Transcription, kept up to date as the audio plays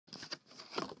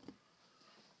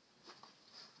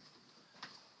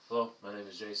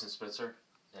is Jason Spitzer,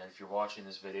 and if you're watching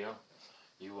this video,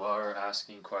 you are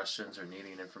asking questions or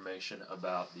needing information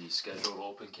about the scheduled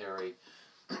open carry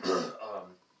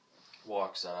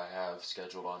walks that I have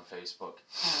scheduled on Facebook,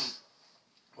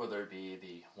 whether it be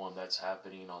the one that's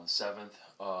happening on the 7th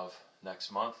of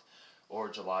next month or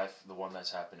the one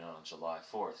that's happening on July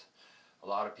 4th. A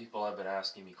lot of people have been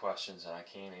asking me questions and I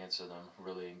can't answer them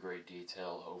really in great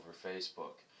detail over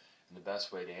Facebook. And the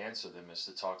best way to answer them is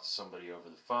to talk to somebody over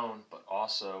the phone, but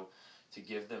also to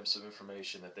give them some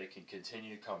information that they can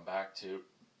continue to come back to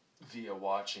via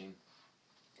watching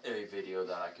a video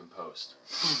that I can post.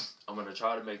 I'm going to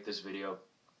try to make this video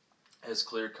as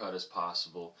clear-cut as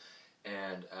possible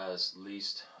and as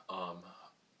least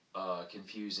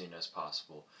confusing as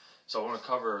possible. So I want to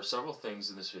cover several things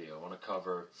in this video. I want to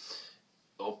cover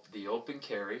the open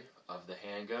carry of the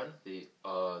handgun, the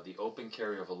open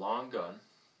carry of a long gun,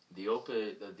 the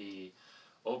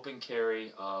open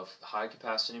carry of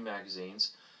high-capacity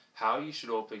magazines, how you should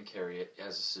open carry it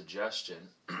as a suggestion,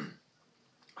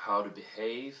 how to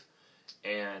behave,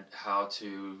 and how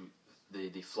to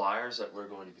the flyers that we're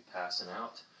going to be passing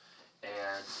out.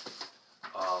 And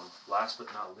last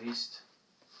but not least,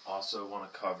 also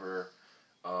want to cover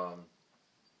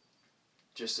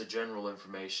just the general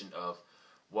information of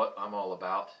what I'm all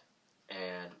about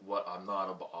and what I'm not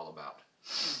all about.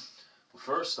 Well,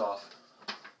 first off,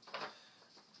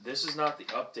 this is not the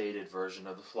updated version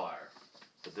of the flyer,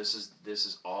 but this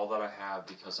is all that I have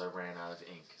because I ran out of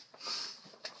ink.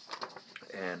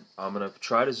 And I'm going to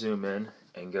try to zoom in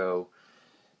and go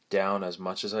down as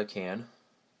much as I can.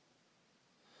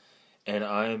 And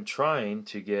I am trying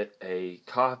to get a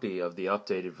copy of the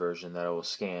updated version that I will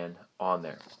scan on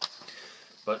there.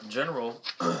 But in general,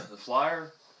 the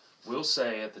flyer will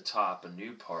say at the top, a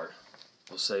new part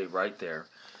will say right there,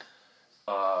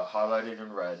 highlighted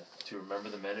in red, to remember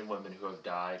the men and women who have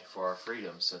died for our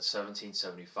freedoms since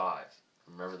 1775.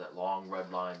 Remember that long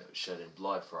red line that was shed in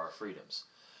blood for our freedoms.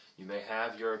 You may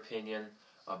have your opinion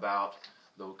about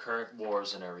the current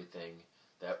wars and everything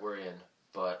that we're in,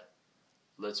 but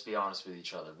let's be honest with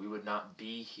each other. We would not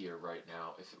be here right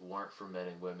now if it weren't for men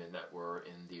and women that were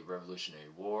in the Revolutionary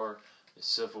War, the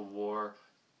Civil War,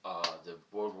 the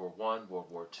World War I, World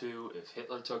War II. If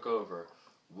Hitler took over,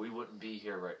 we wouldn't be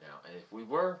here right now. And if we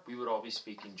were, we would all be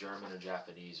speaking German or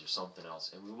Japanese or something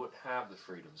else, and we wouldn't have the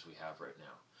freedoms we have right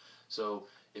now. So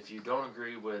if you don't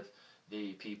agree with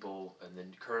the people in the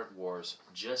current wars,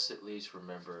 just at least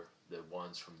remember the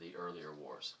ones from the earlier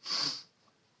wars.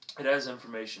 It has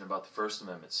information about the First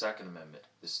Amendment, Second Amendment,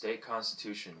 the state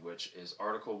constitution, which is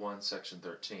Article 1, Section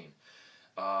 13.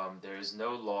 There is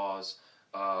no laws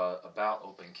about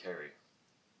open carry.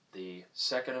 The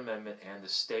Second Amendment and the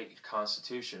state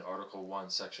constitution, Article 1,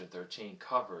 Section 13,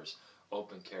 covers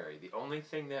open carry. The only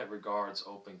thing that regards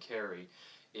open carry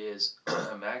is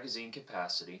magazine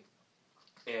capacity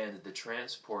and the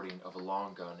transporting of a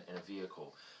long gun in a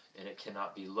vehicle. And it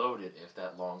cannot be loaded if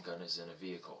that long gun is in a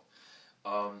vehicle.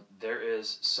 There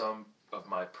is some of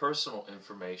my personal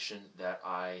information that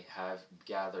I have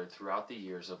gathered throughout the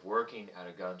years of working at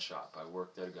a gun shop. I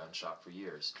worked at a gun shop for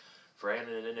years. For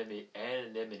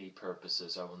anonymity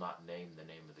purposes, I will not name the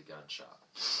name of the gun shop.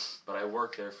 But I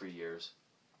worked there for years,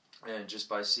 and just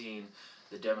by seeing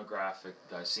the demographic,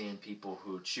 by seeing people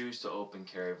who choose to open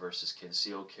carry versus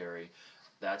conceal carry,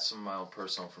 that's some of my own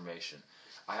personal information.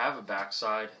 I have a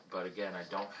backside, but again, I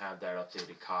don't have that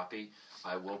updated copy.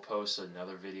 I will post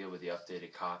another video with the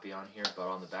updated copy on here, but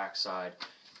on the backside,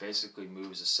 it basically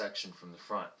moves a section from the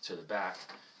front to the back,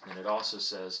 and it also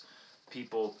says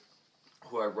people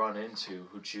who I run into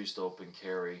who choose to open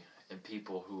carry and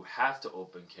people who have to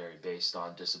open carry based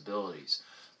on disabilities,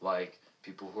 like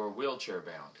people who are wheelchair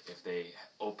bound. If they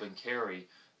open carry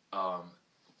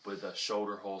with a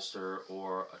shoulder holster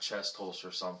or a chest holster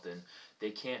or something,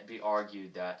 they can't be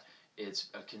argued that it's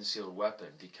a concealed weapon,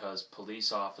 because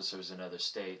police officers in other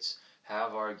states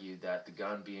have argued that the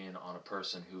gun being on a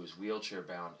person who is wheelchair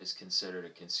bound is considered a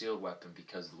concealed weapon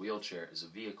because the wheelchair is a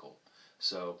vehicle.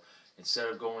 So instead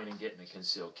of going and getting a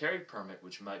concealed carry permit,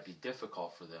 which might be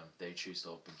difficult for them, they choose to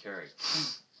open carry.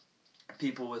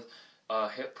 People with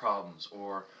hip problems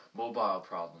or mobile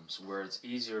problems where it's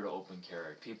easier to open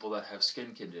carry. People that have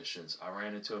skin conditions. I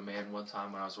ran into a man one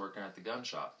time when I was working at the gun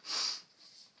shop.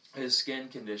 His skin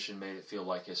condition made it feel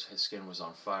like his skin was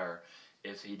on fire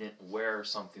if he didn't wear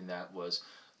something that was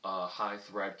high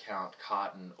thread count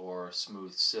cotton or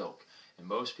smooth silk. And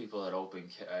most people that open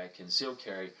concealed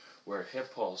carry wear a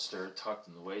hip holster tucked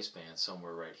in the waistband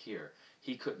somewhere right here.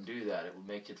 He couldn't do that. It would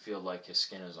make it feel like his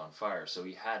skin is on fire, so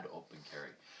he had to open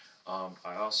carry.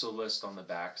 I also list on the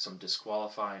back some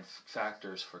disqualifying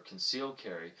factors for concealed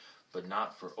carry, but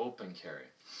not for open carry.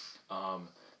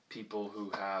 People who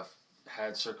have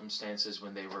had circumstances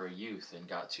when they were a youth and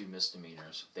got 2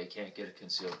 misdemeanors, they can't get a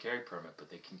concealed carry permit, but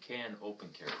they can open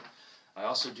carry. I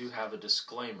also do have a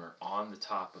disclaimer on the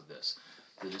top of this.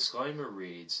 The disclaimer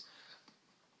reads,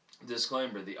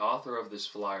 disclaimer, the author of this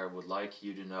flyer would like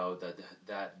you to know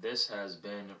that this has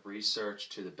been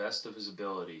researched to the best of his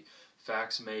ability.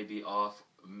 Facts may be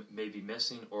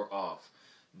missing or off.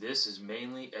 This is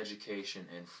mainly education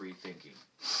and free thinking.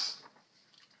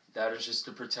 That is just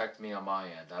to protect me on my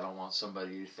end. I don't want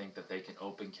somebody to think that they can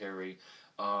open carry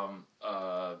an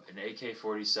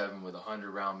AK-47 with a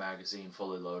 100-round magazine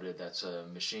fully loaded. That's a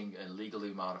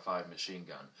legally modified machine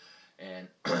gun. And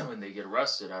when they get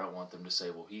arrested, I don't want them to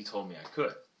say, well, he told me I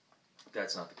could.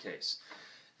 That's not the case.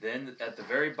 Then at the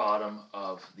very bottom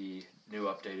of the new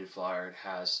updated flyer, it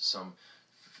has some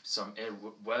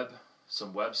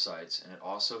websites, and it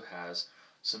also has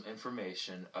some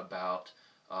information about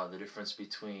the difference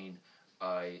between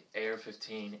a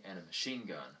AR-15 and a machine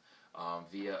gun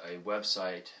via a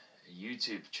website, a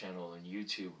YouTube channel, and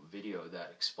YouTube video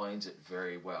that explains it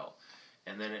very well.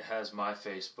 And then it has my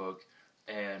Facebook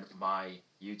and my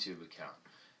YouTube account.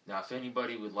 Now, if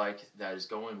anybody that is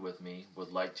going with me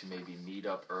would like to maybe meet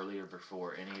up earlier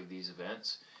before any of these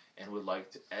events and would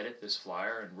like to edit this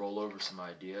flyer and roll over some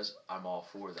ideas, I'm all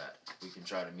for that. We can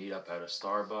try to meet up at a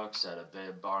Starbucks, at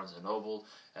a Barnes & Noble,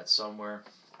 at somewhere,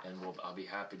 and I'll be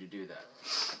happy to do that.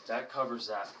 That covers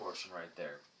that portion right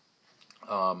there.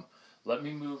 Let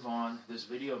me move on. This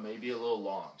video may be a little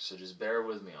long, so just bear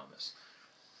with me on this.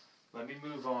 Let me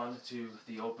move on to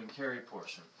the open carry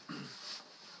portion.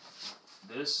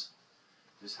 This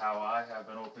is how I have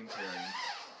been open carrying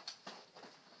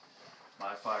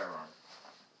my firearm.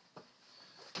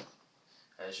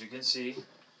 As you can see,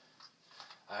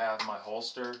 I have my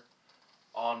holster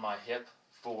on my hip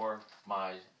for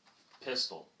my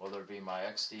pistol, whether it be my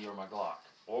XD or my Glock,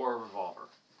 or a revolver.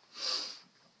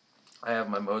 I have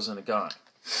my Mosin Nagant.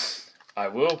 I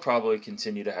will probably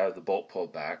continue to have the bolt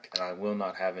pulled back, and I will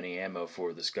not have any ammo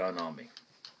for this gun on me.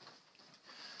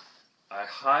 I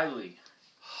highly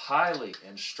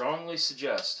and strongly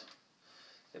suggest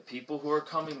that people who are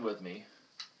coming with me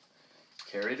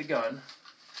carry the gun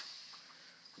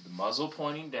with the muzzle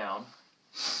pointing down,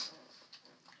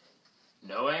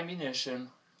 no ammunition,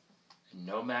 and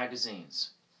no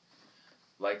magazines,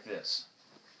 like this.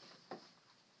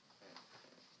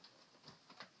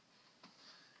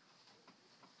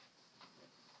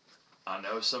 I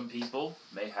know some people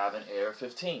may have an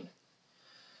AR-15,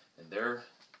 and their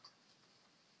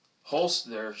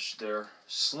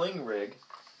sling rig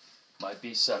might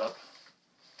be set up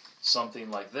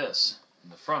something like this in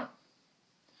the front.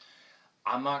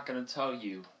 I'm not going to tell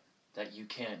you that you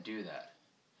can't do that,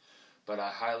 but I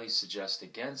highly suggest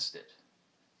against it.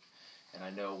 And I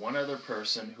know one other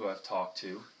person who I've talked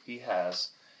to, he has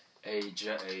a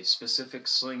specific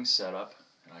sling setup,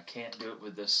 and I can't do it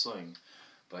with this sling,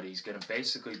 but he's going to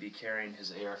basically be carrying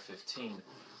his AR-15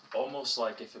 almost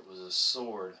like if it was a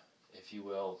sword, if you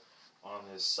will, on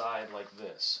his side like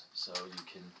this. So you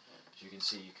can, as you can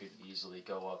see, you could easily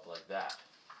go up like that.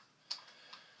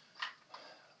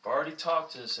 I've already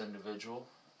talked to this individual.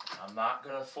 I'm not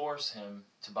going to force him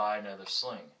to buy another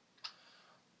sling.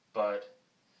 But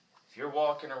if you're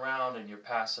walking around and you're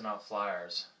passing out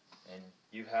flyers and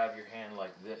you have your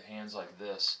hands like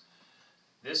this,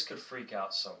 this could freak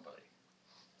out somebody.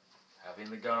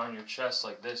 Having the gun on your chest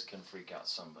like this can freak out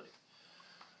somebody.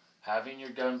 Having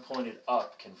your gun pointed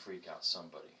up can freak out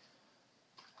somebody.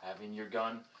 Having your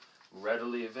gun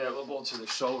readily available to the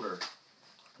shoulder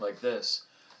like this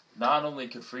not only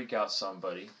could freak out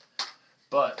somebody,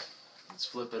 but let's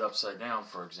flip it upside down,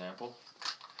 for example.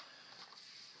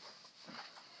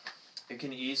 It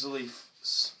can easily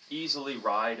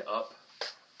ride up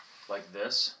like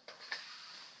this,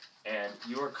 and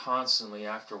you're constantly,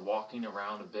 after walking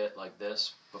around a bit like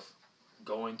this,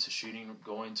 going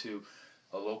to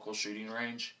a local shooting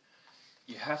range,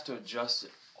 you have to adjust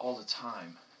it all the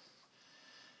time.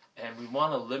 And we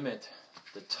want to limit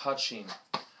the touching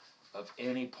of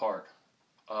any part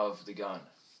of the gun,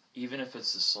 even if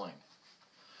it's the sling.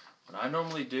 What I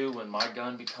normally do when my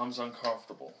gun becomes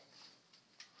uncomfortable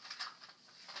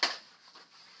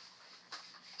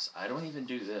is I don't even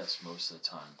do this most of the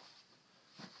time.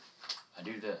 I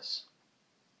do this.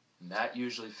 And that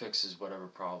usually fixes whatever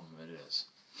problem it is.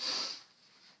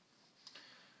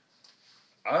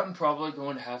 I'm probably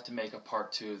going to have to make a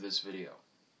part 2 of this video.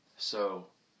 So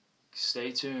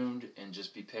stay tuned and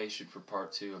just be patient for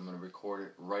part 2. I'm going to record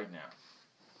it right now.